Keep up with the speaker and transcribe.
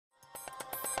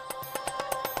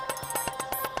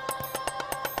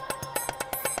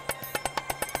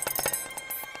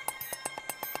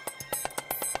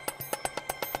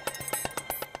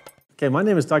Okay, my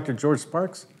name is Dr. George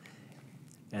Sparks,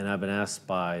 and I've been asked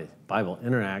by Bible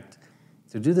Interact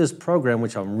to do this program,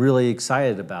 which I'm really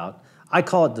excited about. I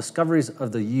call it Discoveries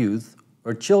of the Youth,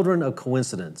 or Children of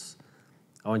Coincidence.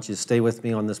 I want you to stay with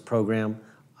me on this program.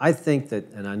 I think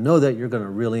that, and I know that you're going to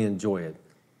really enjoy it.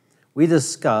 We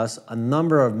discuss a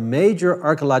number of major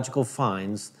archaeological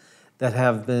finds that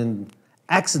have been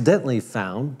accidentally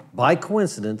found by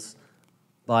coincidence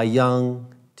by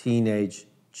young teenage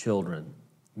children.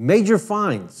 Major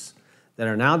finds that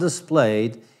are now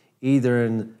displayed either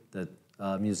in the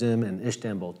museum in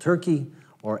Istanbul, Turkey,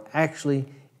 or actually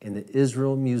in the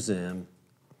Israel Museum,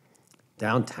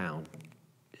 downtown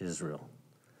Israel.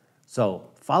 So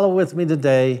follow with me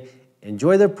today.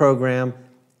 Enjoy the program.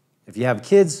 If you have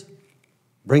kids,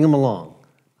 bring them along.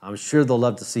 I'm sure they'll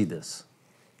love to see this.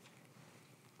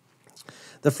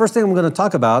 The first thing I'm going to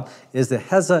talk about is the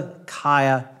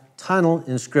Hezekiah Tunnel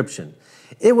inscription.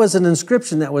 It was an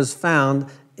inscription that was found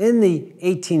in the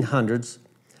 1800s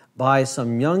by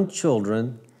some young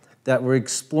children that were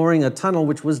exploring a tunnel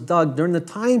which was dug during the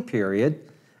time period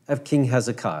of King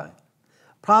Hezekiah,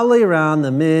 probably around the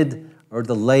mid or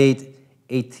the late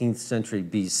 18th century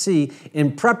BC,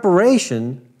 in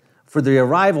preparation for the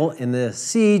arrival in the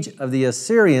siege of the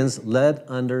Assyrians led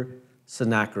under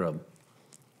Sennacherib.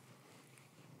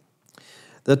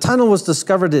 The tunnel was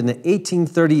discovered in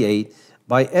 1838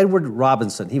 by Edward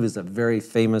Robinson. He was a very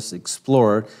famous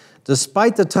explorer.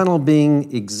 Despite the tunnel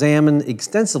being examined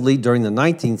extensively during the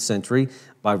 19th century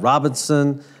by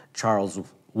Robinson, Charles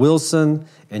Wilson,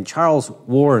 and Charles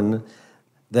Warren,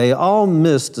 they all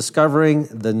missed discovering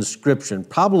the inscription,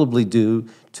 probably due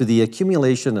to the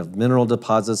accumulation of mineral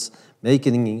deposits,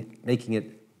 making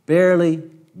it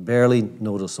barely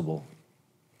noticeable.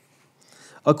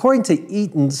 According to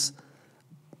Eaton's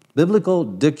Biblical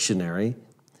Dictionary,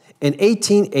 in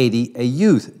 1880, a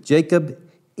youth, Jacob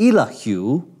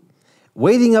Elihu,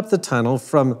 wading up the tunnel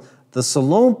from the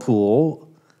Siloam Pool,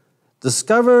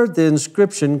 discovered the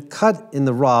inscription cut in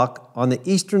the rock on the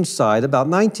eastern side, about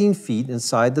 19 feet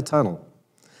inside the tunnel.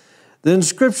 The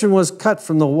inscription was cut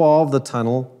from the wall of the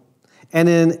tunnel, and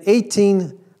in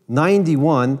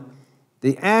 1891,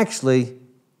 they actually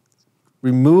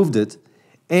removed it,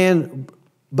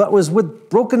 but was with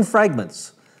broken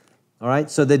fragments. All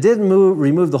right, so they didn't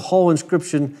remove the whole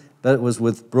inscription, but it was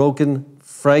with broken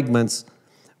fragments,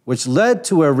 which led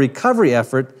to a recovery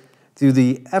effort through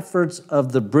the efforts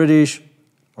of the British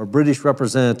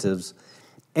representatives.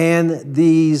 And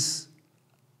these,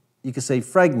 you could say,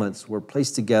 fragments were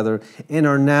placed together and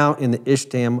are now in the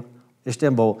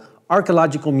Istanbul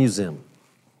Archaeological Museum.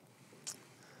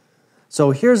 So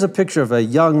here's a picture of a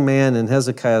young man in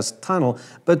Hezekiah's tunnel,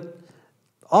 but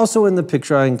also in the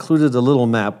picture, I included a little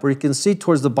map where you can see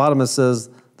towards the bottom it says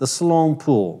the Siloam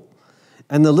Pool.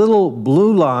 And the little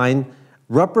blue line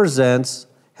represents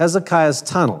Hezekiah's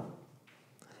tunnel.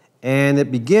 And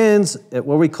it begins at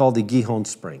what we call the Gihon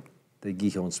Spring,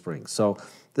 So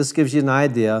this gives you an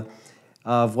idea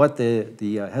of what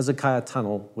the Hezekiah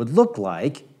tunnel would look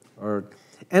like.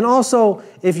 And also,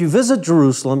 if you visit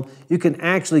Jerusalem, you can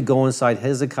actually go inside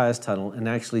Hezekiah's tunnel and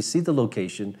actually see the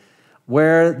location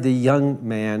where the young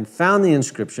man found the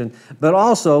inscription, but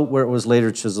also where it was later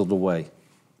chiseled away.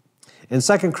 In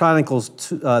 2 Chronicles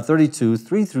 32,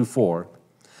 3 through 4,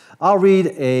 I'll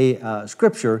read a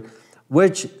scripture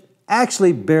which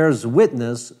actually bears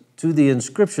witness to the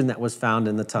inscription that was found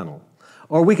in the tunnel.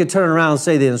 Or we could turn around and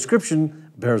say the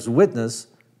inscription bears witness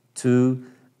to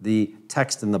the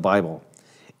text in the Bible.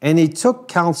 And he took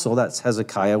counsel, that's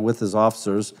Hezekiah, with his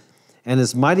officers and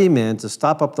his mighty men to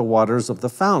stop up the waters of the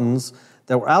fountains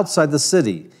that were outside the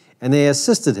city, and they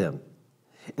assisted him.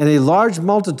 And a large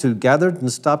multitude gathered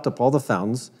and stopped up all the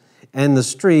fountains and the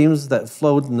streams that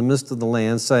flowed in the midst of the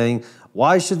land, saying,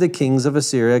 "Why should the kings of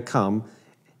Assyria come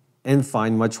and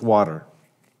find much water?"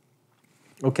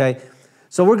 Okay,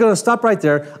 so we're going to stop right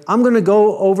there. I'm going to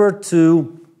go over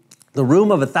to the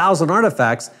Room of 1,000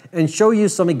 Artifacts and show you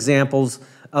some examples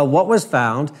of what was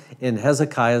found in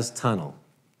Hezekiah's tunnel.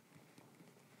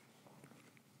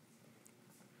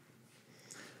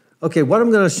 Okay, what I'm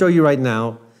going to show you right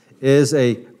now is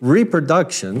a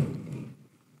reproduction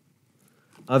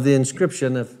of the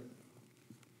inscription of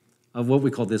what we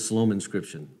call the Siloam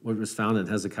inscription, what was found in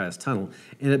Hezekiah's tunnel.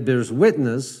 And it bears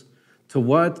witness to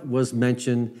what was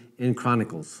mentioned in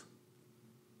Chronicles.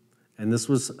 And this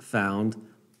was found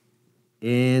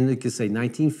in, you could say,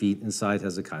 19 feet inside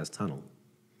Hezekiah's tunnel.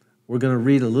 We're going to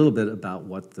read a little bit about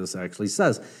what this actually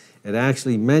says. It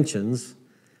actually mentions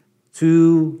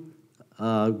two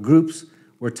groups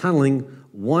were tunneling,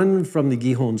 one from the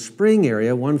Gihon Spring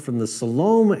area, one from the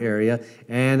Siloam area,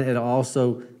 and it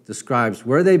also describes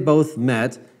where they both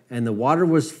met, and the water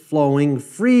was flowing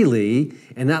freely,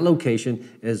 and that location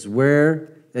is where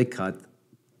they cut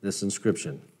this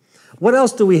inscription. What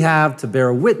else do we have to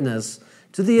bear witness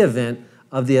to the event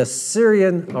of the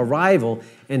Assyrian arrival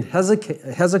and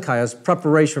Hezekiah's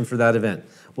preparation for that event?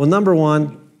 Well, number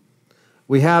one,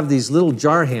 we have these little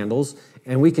jar handles,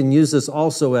 and we can use this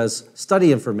also as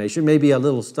study information, maybe a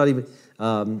little study,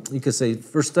 you could say,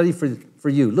 for study for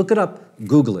you. Look it up,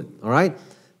 Google it, all right?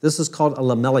 This is called a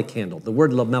Lamelech candle. The word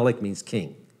Lamelech means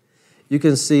king. You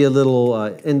can see a little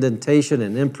indentation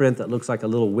and imprint that looks like a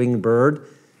little winged bird.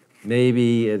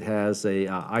 Maybe it has a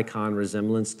icon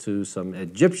resemblance to some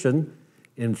Egyptian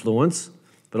influence,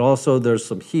 but also there's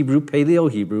some Hebrew,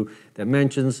 Paleo-Hebrew, that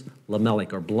mentions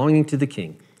Lamelech, or belonging to the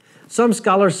king. Some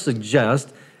scholars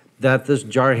suggest that this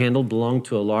jar handle belonged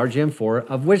to a large amphora,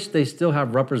 of which they still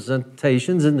have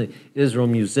representations in the Israel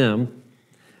Museum.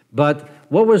 But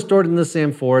what was stored in this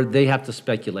amphora, they have to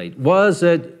speculate. Was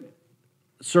it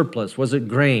surplus? Was it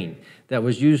grain that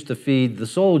was used to feed the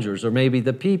soldiers or maybe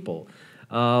the people?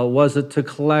 Was it to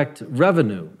collect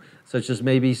revenue, such as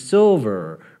maybe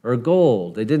silver or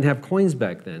gold? They didn't have coins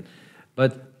back then.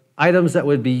 But items that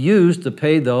would be used to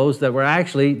pay those that were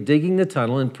actually digging the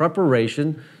tunnel in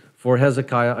preparation for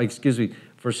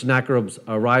for Sennacherib's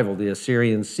arrival, the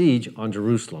Assyrian siege on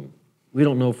Jerusalem. We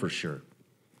don't know for sure.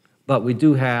 But we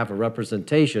do have a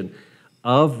representation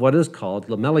of what is called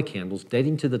Lamelech candles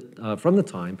dating to from the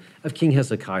time of King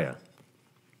Hezekiah.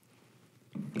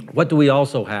 What do we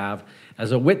also have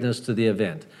as a witness to the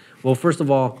event? Well, first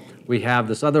of all, we have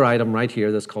this other item right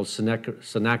here that's called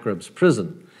Sennacherib's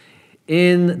prison.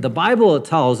 In the Bible, it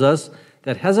tells us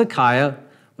that Hezekiah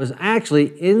was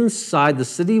actually inside the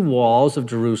city walls of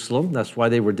Jerusalem. That's why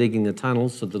they were digging the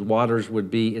tunnels, so the waters would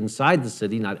be inside the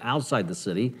city, not outside the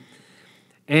city.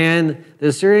 And the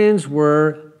Assyrians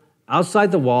were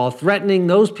outside the wall, threatening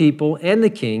those people and the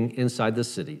king inside the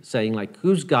city, saying, like,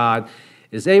 whose God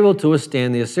is able to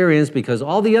withstand the Assyrians, because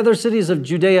all the other cities of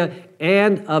Judea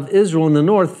and of Israel in the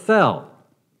north fell.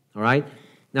 All right?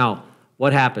 Now,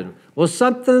 what happened? Well,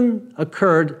 something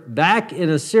occurred back in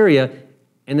Assyria,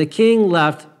 and the king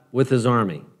left with his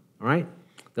army. All right?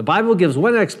 The Bible gives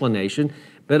one explanation,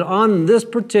 but on this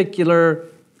particular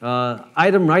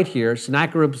item right here,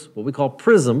 Sennacherib's what we call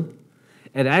prism,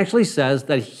 it actually says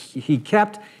that he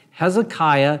kept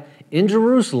Hezekiah in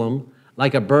Jerusalem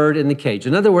like a bird in the cage.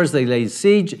 In other words, they laid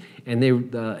siege, and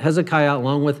Hezekiah,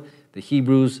 along with the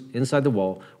Hebrews inside the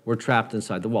wall, were trapped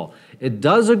inside the wall. It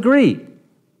does agree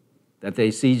that they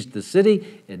sieged the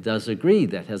city. It does agree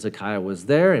that Hezekiah was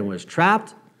there and was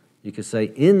trapped, you could say,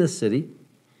 in the city,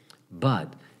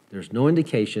 but there's no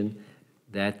indication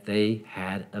that they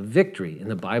had a victory.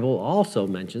 And the Bible also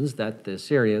mentions that the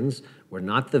Assyrians were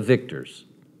not the victors.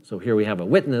 So here we have a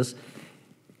witness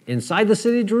inside the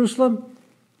city of Jerusalem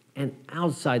and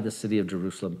outside the city of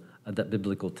Jerusalem of that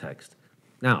biblical text.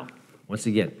 Now, once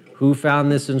again, who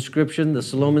found this inscription, the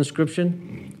Siloam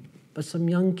inscription? But some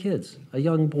young kids, a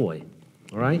young boy,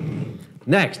 all right?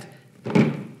 Next,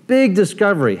 big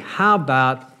discovery. How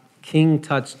about King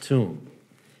Tut's tomb?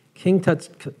 King Tut's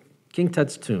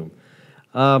tomb.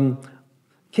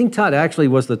 King Tut actually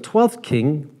was the 12th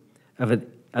king of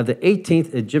the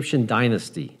 18th Egyptian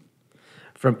dynasty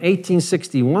from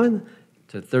 1861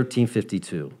 to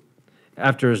 1352.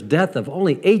 After his death of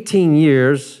only 18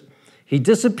 years, he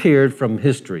disappeared from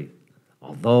history,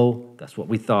 although that's what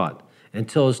we thought,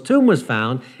 until his tomb was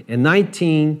found in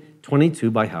 1922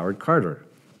 by Howard Carter.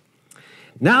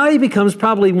 Now he becomes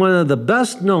probably one of the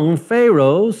best-known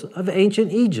pharaohs of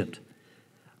ancient Egypt.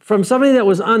 From somebody that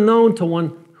was unknown to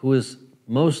one who is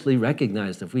mostly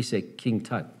recognized. If we say King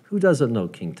Tut, who doesn't know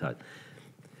King Tut?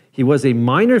 He was a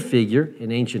minor figure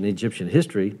in ancient Egyptian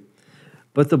history,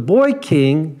 but the boy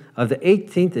king of the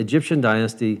 18th Egyptian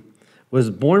dynasty was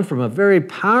born from a very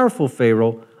powerful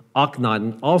pharaoh,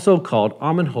 Akhenaten, also called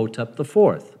Amenhotep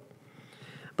IV.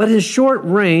 But his short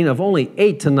reign of only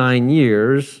 8 to 9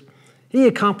 years, he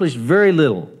accomplished very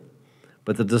little.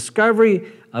 But the discovery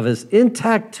of his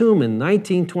intact tomb in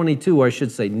 1922, or I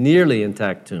should say nearly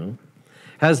intact tomb,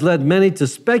 has led many to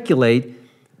speculate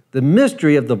the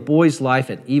mystery of the boy's life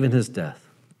and even his death.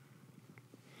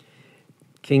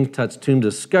 King Tut's tomb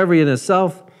discovery in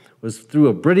itself was through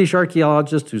a British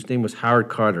archaeologist whose name was Howard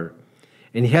Carter.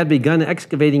 And he had begun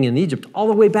excavating in Egypt all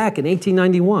the way back in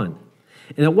 1891.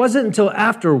 And it wasn't until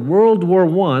after World War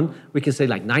I, we can say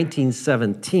like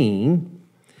 1917,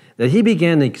 that he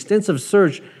began an extensive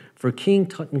search for King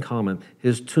Tutankhamun,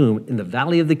 his tomb in the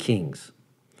Valley of the Kings.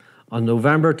 On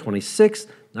November 26,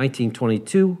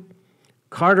 1922,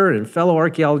 Carter and fellow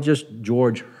archaeologist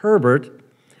George Herbert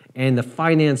And the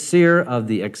financier of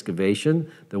the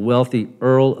excavation, the wealthy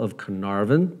Earl of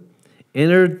Carnarvon,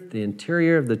 entered the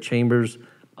interior of the chambers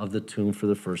of the tomb for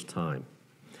the first time.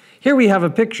 Here we have a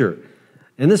picture.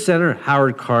 In the center,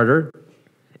 Howard Carter,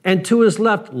 and to his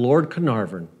left, Lord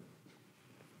Carnarvon.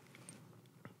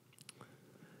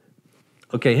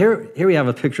 Okay, here we have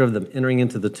a picture of them entering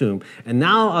into the tomb. And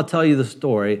now I'll tell you the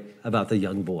story about the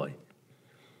young boy.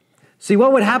 See,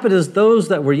 what would happen is those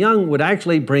that were young would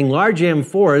actually bring large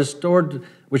amphoras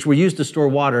which were used to store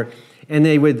water, and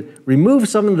they would remove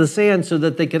some of the sand so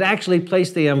that they could actually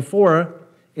place the amphora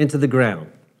into the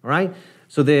ground, all right?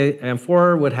 So the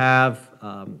amphora would have,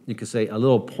 you could say, a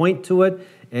little point to it,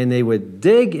 and they would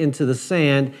dig into the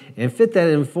sand and fit that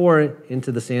amphora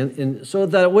into the sand so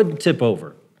that it wouldn't tip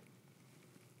over.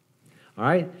 All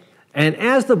right? And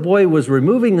as the boy was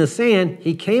removing the sand,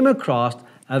 he came across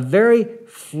a very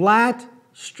flat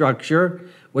structure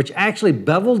which actually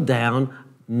beveled down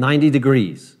 90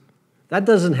 degrees. That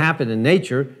doesn't happen in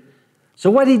nature.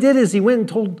 So what he did is he went and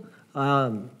told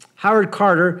Howard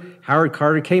Carter. Howard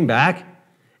Carter came back,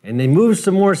 and they moved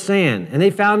some more sand, and they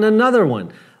found another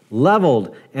one,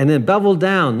 leveled and then beveled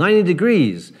down 90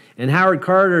 degrees. And Howard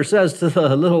Carter says to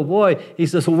the little boy, he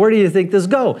says, well, where do you think this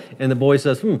go? And the boy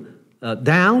says,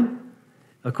 down,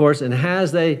 of course. And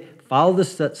as they followed the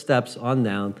steps on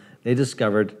down, they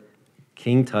discovered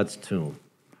King Tut's tomb.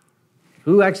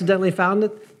 Who accidentally found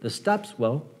it? The steps?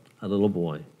 Well, a little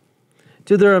boy.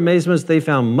 To their amazement, they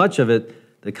found much of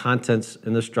it, the contents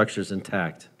and the structures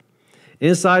intact.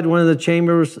 Inside one of the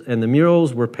chambers, and the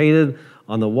murals were painted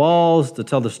on the walls to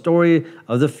tell the story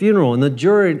of the funeral and the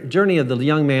journey of the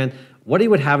young man, what he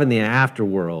would have in the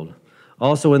afterworld.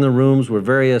 Also in the rooms were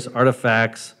various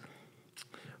artifacts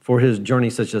for his journey,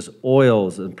 such as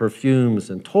oils and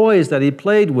perfumes and toys that he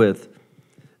played with,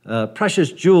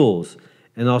 precious jewels,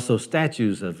 and also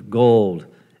statues of gold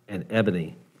and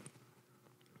ebony.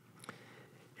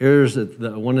 Here's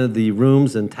one of the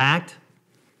rooms intact.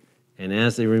 And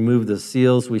as they remove the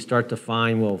seals, we start to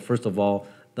find, well, first of all,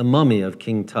 the mummy of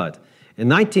King Tut. In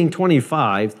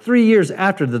 1925, 3 years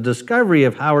after the discovery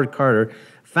of Howard Carter,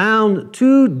 found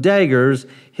 2 daggers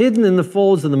hidden in the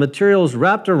folds of the materials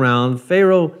wrapped around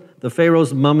the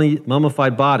Pharaoh's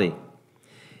mummified body.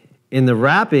 In the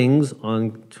wrappings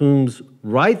on Tu's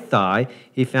right thigh,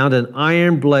 he found an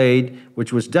iron blade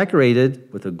which was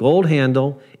decorated with a gold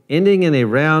handle ending in a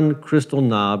round crystal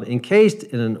knob encased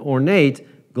in an ornate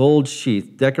gold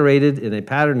sheath decorated in a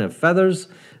pattern of feathers,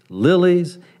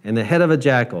 lilies, and the head of a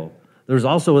jackal. There was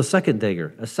also a second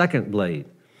dagger, a second blade,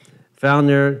 found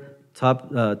near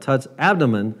Tut's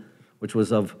abdomen, which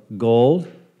was of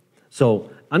gold. So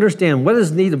understand what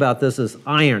is neat about this is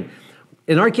iron.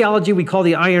 In archaeology, we call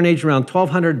the Iron Age around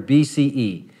 1200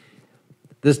 BCE.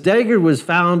 This dagger was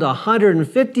found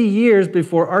 150 years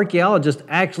before archaeologists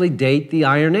actually date the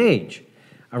Iron Age.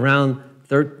 Around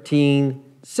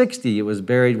 1360, it was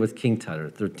buried with King Tut, or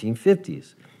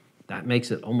 1350s. That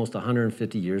makes it almost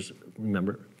 150 years,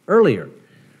 remember, earlier.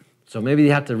 So maybe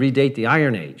you have to redate the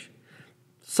Iron Age.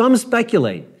 Some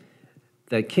speculate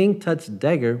that King Tut's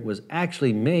dagger was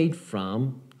actually made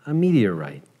from a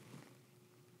meteorite.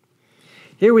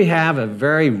 Here we have a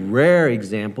very rare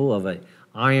example of a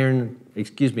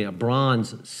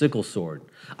bronze sickle sword.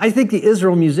 I think the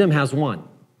Israel Museum has one.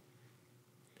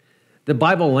 The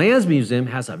Bible Lands Museum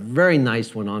has a very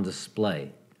nice one on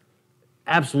display.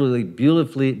 Absolutely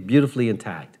beautifully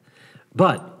intact.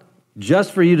 But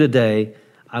just for you today,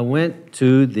 I went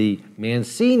to the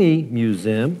Mancini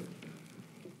Museum,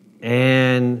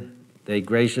 and they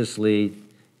graciously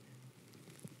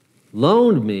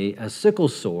loaned me a sickle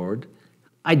sword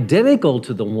identical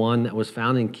to the one that was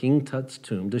found in King Tut's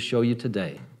tomb to show you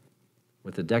today.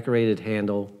 With a decorated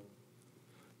handle,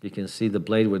 you can see the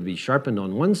blade would be sharpened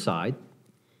on one side,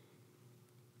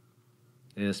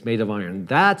 and it's made of iron.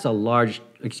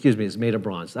 It's made of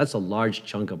bronze. That's a large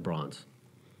chunk of bronze.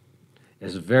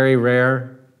 It's very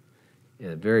rare,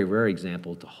 a very rare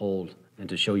example to hold and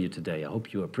to show you today. I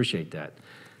hope you appreciate that.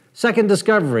 Second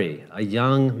discovery, a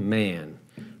young man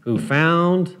who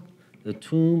found the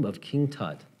tomb of King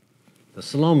Tut, the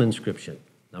Salome inscription,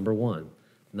 number 1.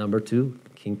 Number 2,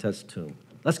 King Tut's tomb.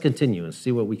 Let's continue and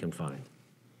see what we can find.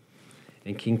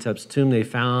 In King Tut's tomb, they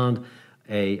found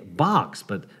a box,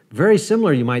 but very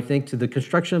similar, you might think, to the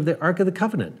construction of the Ark of the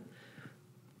Covenant.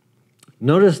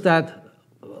 Notice that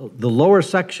the lower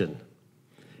section,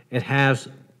 it has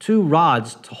 2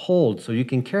 rods to hold so you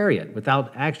can carry it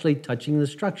without actually touching the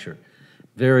structure.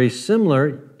 Very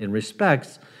similar in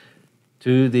respects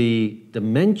to the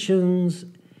dimensions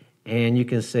and you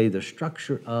can say the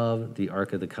structure of the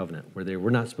Ark of the Covenant, where they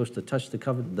were not supposed to touch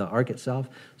the Ark itself,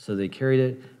 so they carried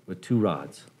it with 2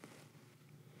 rods.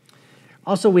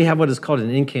 Also, we have what is called an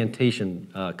incantation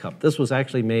cup. This was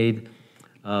actually made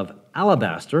of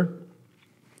alabaster.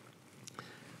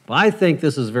 But I think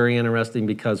this is very interesting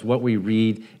because what we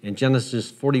read in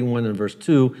Genesis 41 and verse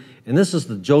 2, and this is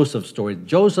the Joseph story,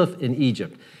 Joseph in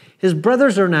Egypt. His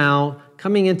brothers are now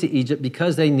coming into Egypt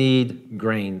because they need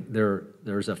grain.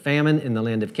 There's a famine in the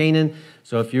land of Canaan.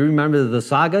 So if you remember the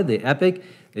saga, the epic,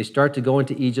 they start to go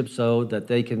into Egypt so that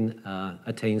they can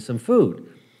attain some food.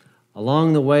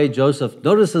 Along the way, Joseph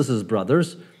notices his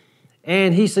brothers,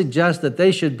 and he suggests that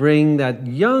they should bring that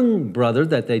young brother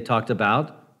that they talked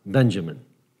about, Benjamin.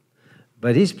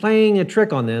 But he's playing a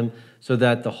trick on them so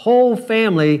that the whole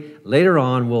family later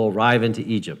on will arrive into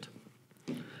Egypt.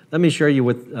 Let me share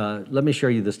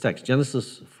you this text,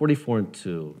 Genesis 44 and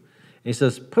 2. And he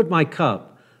says, "Put my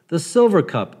cup, the silver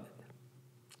cup,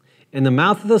 in the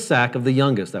mouth of the sack of the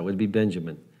youngest," that would be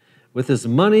Benjamin, "with his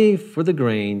money for the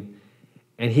grain."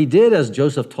 And he did as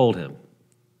Joseph told him.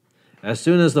 As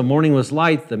soon as the morning was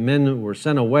light, the men were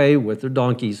sent away with their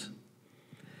donkeys.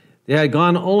 They had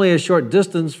gone only a short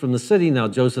distance from the city. Now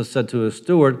Joseph said to his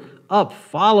steward, "Up,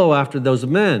 follow after those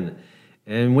men.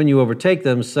 And when you overtake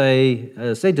them, say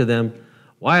to them,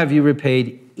 'Why have you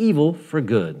repaid evil for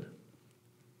good?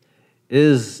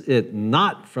 Is it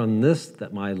not from this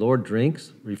that my Lord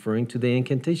drinks?'" Referring to the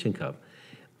incantation cup.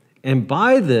 "And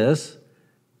by this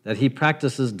that he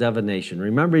practices divination."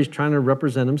 Remember, he's trying to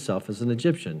represent himself as an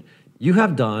Egyptian. "You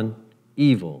have done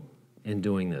evil in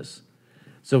doing this."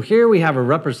 So here we have a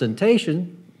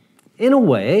representation, in a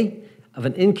way, of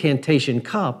an incantation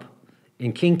cup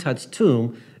in King Tut's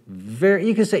tomb.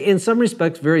 You can say, in some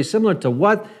respects, very similar to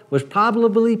what was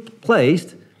probably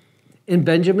placed in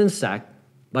Benjamin's sack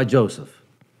by Joseph.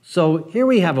 So here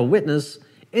we have a witness,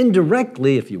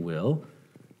 indirectly, if you will,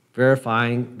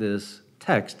 verifying this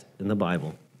text in the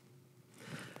Bible.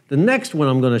 The next one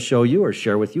I'm going to show you or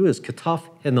share with you is Ketoph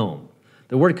Hinnom.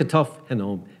 The word Ketoph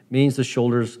Hinnom means the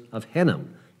shoulders of Hinnom.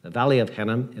 The Valley of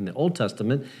Hinnom in the Old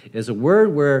Testament is a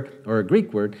word or a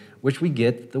Greek word, which we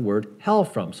get the word hell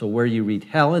from. So where you read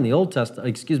hell in the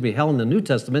hell in the New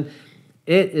Testament,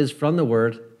 it is from the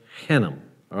word Hinnom.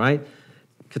 All right,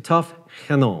 Ketoph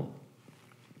Hinnom.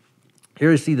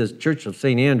 Here you see the Church of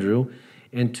St. Andrew,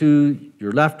 and to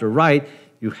your left or right,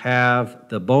 you have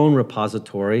the bone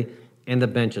repository and the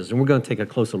benches. And we're going to take a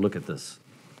closer look at this.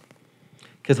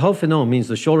 Ketoph Hinnom means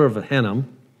the shoulder of Hinnom,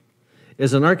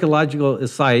 is an archaeological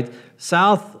site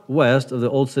southwest of the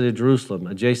old city of Jerusalem,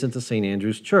 adjacent to St.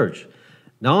 Andrew's Church,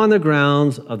 now on the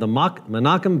grounds of the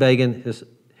Menachem Begin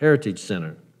Heritage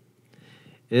Center.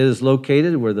 It is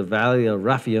located where the Valley of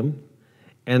Rephaim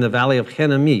and the Valley of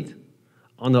Hinnom meet,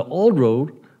 on the old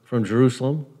road from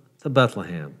Jerusalem to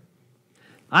Bethlehem.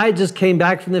 I just came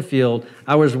back from the field.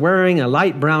 I was wearing a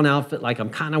light brown outfit like I'm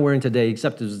kind of wearing today,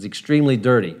 except it was extremely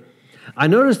dirty. I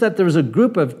noticed that there was a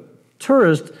group of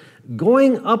tourists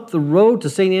going up the road to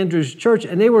St. Andrew's Church,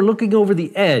 and they were looking over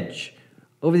the edge,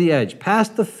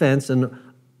 past the fence and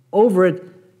over it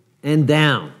and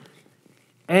down.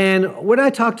 And when I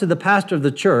talked to the pastor of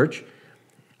the church,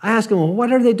 I asked him, "Well,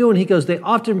 what are they doing?" He goes, "They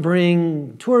often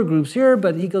bring tour groups here,"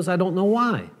 but he goes, "I don't know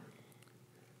why."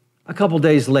 A couple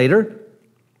days later,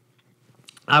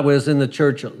 I was in the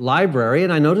church library,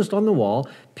 and I noticed on the wall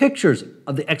pictures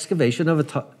of the excavation of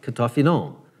Ketoph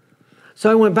Hinnom. So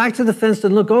I went back to the fence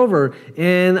and looked over,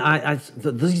 and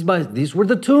these were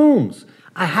the tombs.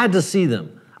 I had to see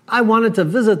them. I wanted to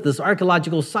visit this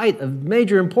archaeological site of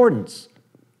major importance.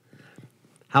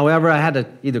 However, I had to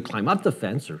either climb up the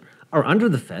fence or under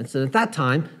the fence, and at that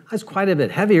time, I was quite a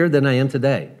bit heavier than I am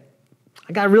today.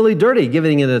 I got really dirty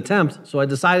giving it an attempt, so I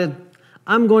decided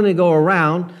I'm going to go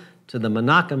around to the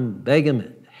Menachem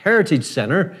Begin Heritage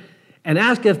Center and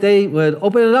ask if they would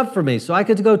open it up for me so I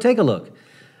could go take a look.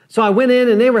 So I went in,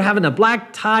 and they were having a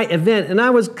black tie event, and I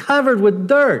was covered with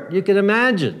dirt, you can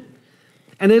imagine.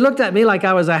 And they looked at me like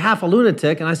I was half a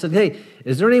lunatic, and I said, "Hey,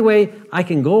 is there any way I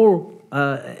can go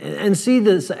and see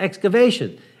this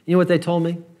excavation?" You know what they told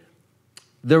me?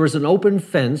 There was an open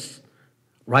fence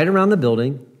right around the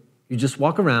building. You just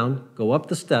walk around, go up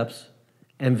the steps,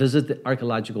 and visit the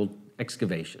archaeological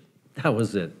excavation. That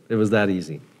was it. It was that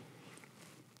easy.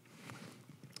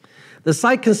 The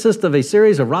site consists of a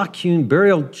series of rock-hewn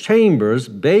burial chambers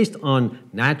based on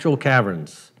natural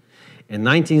caverns. In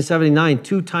 1979,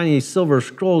 2 tiny silver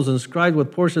scrolls inscribed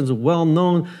with portions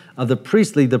well-known of the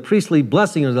priestly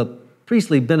blessing or the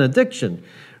priestly benediction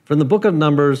from the book of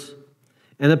Numbers.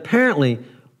 And apparently,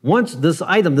 once this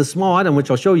small item, which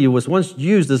I'll show you, was once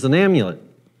used as an amulet.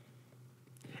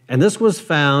 And this was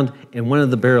found in one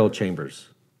of the burial chambers.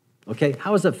 Okay,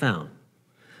 how was it found?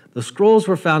 The scrolls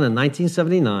were found in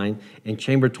 1979 in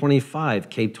Chamber 25,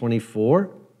 Cave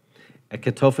 24, at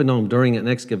Ketophenome during an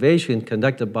excavation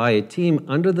conducted by a team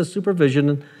under the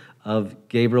supervision of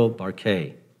Gabriel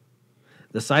Barquet.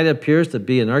 The site appears to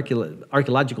be an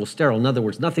archaeological sterile. In other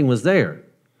words, nothing was there.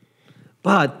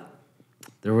 But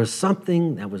there was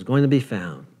something that was going to be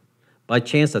found. By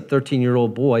chance, a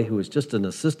 13-year-old boy who was just an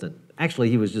assistant, actually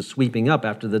he was just sweeping up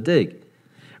after the dig,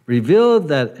 revealed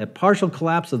that a partial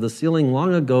collapse of the ceiling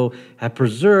long ago had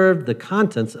preserved the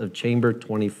contents of chamber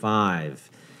 25.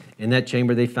 In that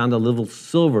chamber, they found a little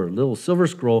silver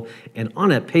scroll, and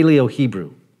on it,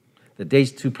 Paleo-Hebrew. That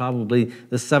dates to probably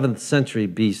the 7th century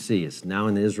BC. It's now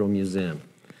in the Israel Museum.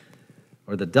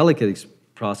 Or the delicate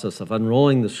process of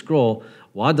unrolling the scroll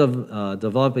while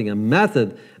developing a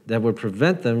method that would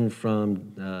prevent them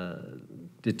from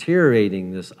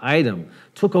deteriorating this item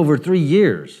took over 3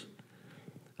 years.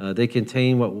 They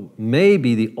contain what may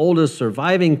be the oldest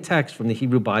surviving text from the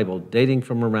Hebrew Bible, dating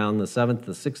from around the 7th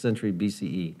to 6th century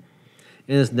BCE.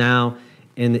 It is now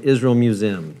in the Israel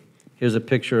Museum. Here's a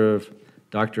picture of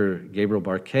Dr. Gabriel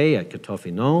Barquet at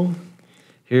Ketophenome.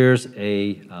 Here's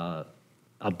a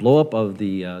blow-up of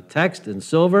the text in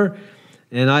silver.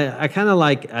 And I kind of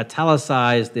like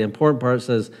italicized the important part. It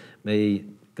says, may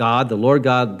God, the Lord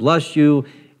God, bless you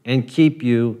and keep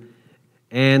you,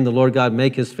 and the Lord God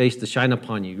make his face to shine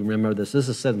upon you. You remember this. This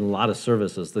is said in a lot of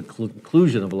services, the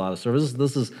conclusion of a lot of services.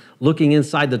 This is looking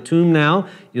inside the tomb now.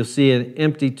 You'll see an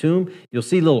empty tomb. You'll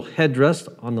see a little headdress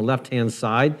on the left-hand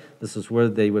side. This is where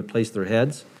they would place their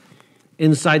heads.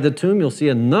 Inside the tomb, you'll see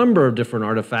a number of different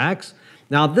artifacts.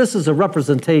 Now, this is a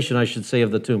representation, I should say,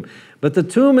 of the tomb. But the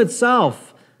tomb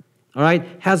itself, all right,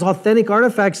 has authentic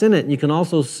artifacts in it. And you can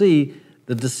also see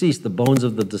the deceased, the bones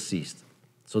of the deceased.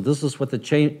 So this is what the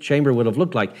chamber would have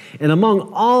looked like. And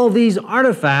among all these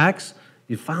artifacts,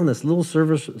 you found this little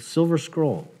silver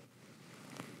scroll.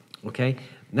 Okay?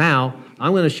 Now,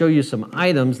 I'm going to show you some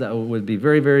items that would be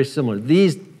very, very similar.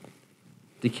 These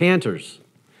decanters,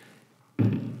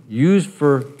 used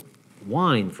for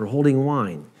wine, for holding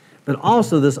wine. But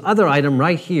also this other item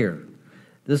right here.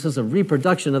 This is a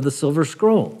reproduction of the silver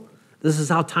scroll. This is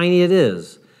how tiny it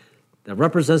is. That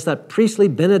represents that priestly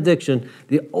benediction,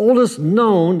 the oldest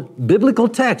known biblical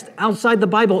text outside the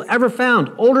Bible ever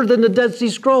found, older than the Dead Sea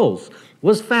Scrolls,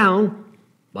 was found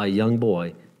by a young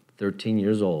boy, 13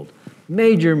 years old.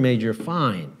 Major, major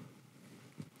find.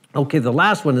 Okay, the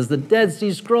last one is the Dead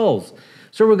Sea Scrolls.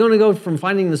 So we're going to go from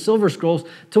finding the silver scrolls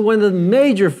to one of the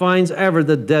major finds ever,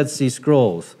 the Dead Sea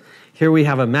Scrolls. Here we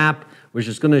have a map which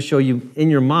is going to show you in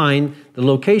your mind the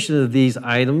location of these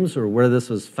items or where this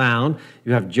was found.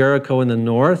 You have Jericho in the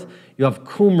north. You have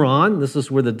Qumran. This is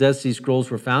where the Dead Sea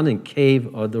Scrolls were found in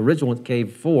the original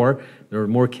cave 4. There were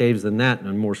more caves than that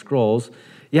and more scrolls.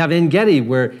 You have En-Gedi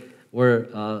where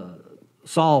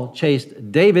Saul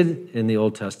chased David in the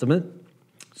Old Testament.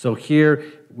 So here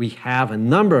we have a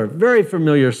number of very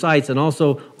familiar sites, and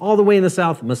also all the way in the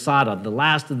south, Masada, the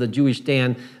last of the Jewish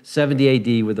stand,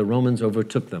 70 AD, where the Romans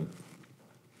overtook them.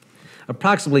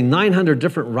 Approximately 900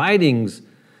 different writings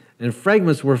and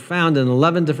fragments were found in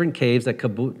 11 different caves at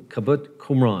Kibbutz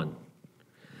Qumran.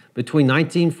 Between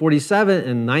 1947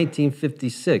 and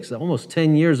 1956, almost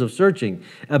 10 years of searching,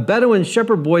 a Bedouin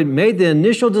shepherd boy made the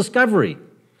initial discovery.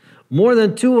 More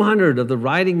than 200 of the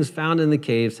writings found in the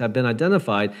caves have been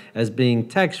identified as being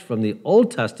texts from the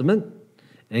Old Testament,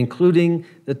 including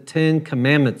the Ten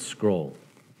Commandments scroll.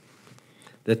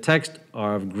 The texts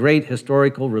are of great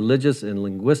historical, religious, and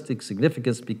linguistic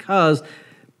significance because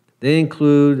they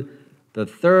include the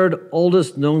third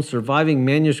oldest known surviving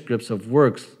manuscripts of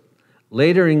works,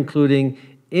 later including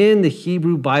in the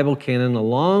Hebrew Bible canon,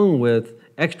 along with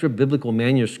extra biblical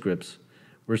manuscripts,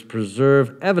 which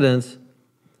preserve evidence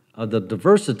of the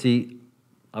diversity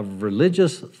of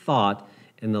religious thought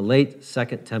in the late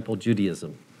Second Temple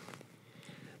Judaism.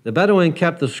 The Bedouin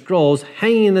kept the scrolls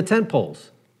hanging in the tent poles.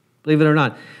 Believe it or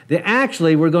not. They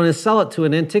actually were going to sell it to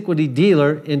an antiquity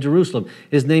dealer in Jerusalem.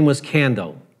 His name was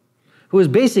Kando, who was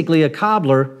basically a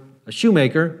cobbler, a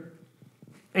shoemaker,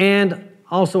 and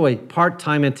also a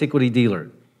part-time antiquity dealer.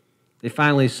 They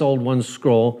finally sold one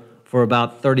scroll for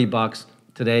about 30 bucks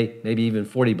today, maybe even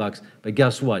 40 bucks. But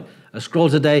guess what? A scroll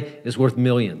today is worth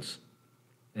millions.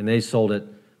 And they sold it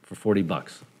for 40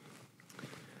 bucks.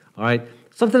 All right.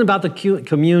 Something about the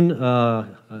Kubrat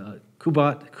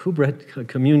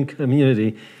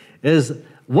community is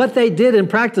what they did in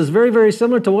practice very, very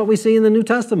similar to what we see in the New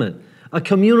Testament. A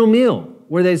communal meal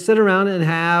where they sit around and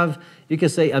have, you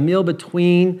could say, a meal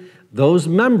between those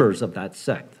members of that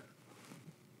sect.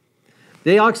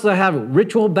 They also have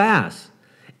ritual baths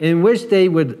in which they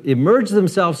would immerse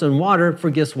themselves in water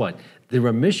for, guess what? the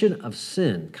remission of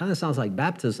sin. Kind of sounds like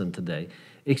baptism today,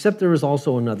 except there was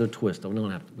also another twist. We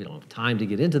don't have time to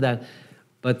get into that,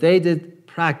 but they did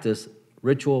practice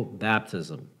ritual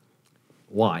baptism.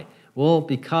 Why? Well,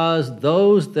 because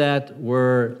those that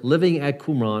were living at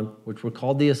Qumran, which were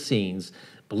called the Essenes,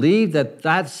 believed that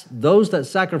that's those that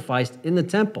sacrificed in the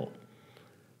temple.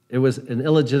 It was an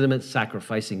illegitimate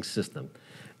sacrificing system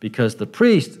because the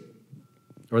priest,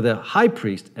 or the high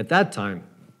priest at that time,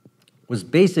 was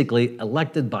basically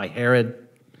elected by Herod,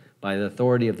 by the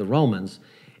authority of the Romans,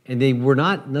 and they were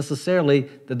not necessarily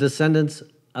the descendants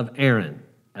of Aaron,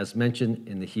 as mentioned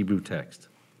in the Hebrew text.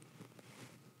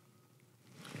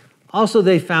 Also,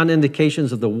 they found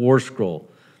indications of the war scroll,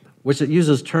 which it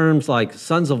uses terms like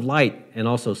sons of light and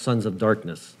also sons of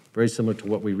darkness, very similar to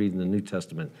what we read in the New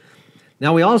Testament.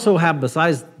 Now, we also have,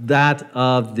 besides that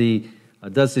of the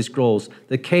Dead Sea Scrolls,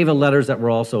 the Cave of Letters that were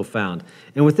also found.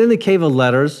 And within the Cave of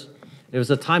Letters, it was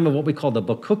a time of what we call the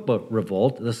Bar Kokhba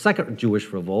revolt, the second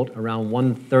Jewish revolt, around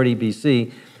 130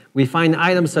 BC. We find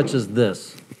items such as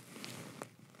this.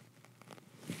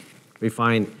 We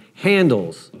find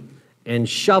handles and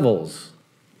shovels,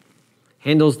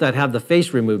 handles that have the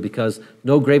face removed because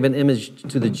no graven image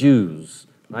to the Jews,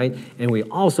 right? And we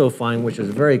also find, which is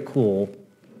very cool,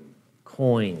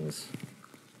 coins.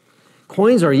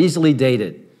 Coins are easily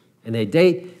dated, and they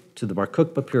date to the Bar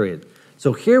Kokhba period.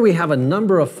 So here we have a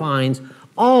number of finds,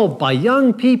 all by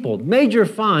young people, major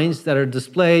finds that are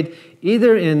displayed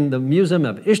either in the Museum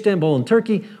of Istanbul in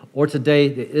Turkey or today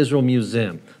the Israel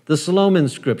Museum. The Salome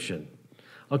inscription.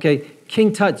 Okay,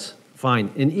 King Tut's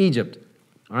find in Egypt,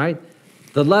 all right?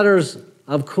 The letters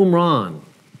of Qumran,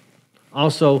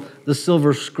 also the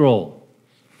silver scroll.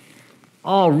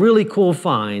 All really cool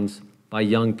finds by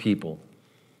young people.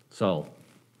 So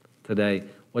today,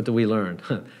 what do we learn?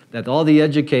 That all the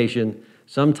education,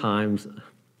 sometimes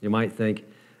you might think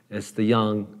it's the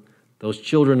young, those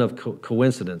children of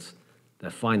coincidence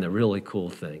that find the really cool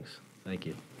things. Thank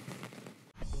you.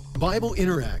 Bible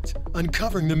Interact,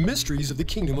 uncovering the mysteries of the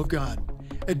kingdom of God.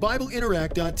 At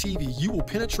BibleInteract.tv, you will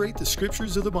penetrate the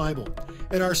scriptures of the Bible.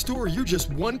 At our store, you're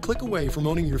just one click away from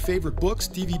owning your favorite books,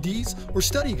 DVDs, or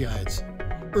study guides.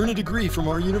 Earn a degree from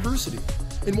our university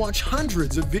and watch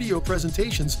hundreds of video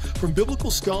presentations from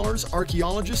biblical scholars,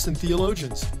 archaeologists, and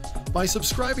theologians. By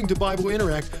subscribing to Bible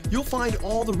Interact, you'll find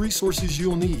all the resources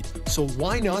you'll need, so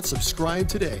why not subscribe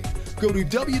today? Go to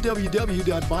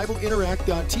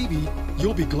www.BibleInteract.tv.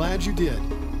 You'll be glad you did.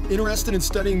 Interested in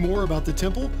studying more about the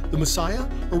temple, the Messiah,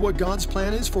 or what God's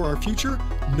plan is for our future?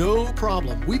 No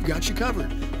problem. We've got you covered.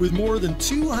 With more than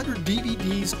 200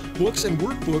 DVDs, books, and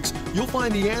workbooks, you'll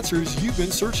find the answers you've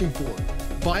been searching for.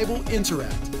 Bible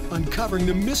Interact, uncovering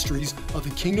the mysteries of the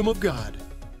kingdom of God.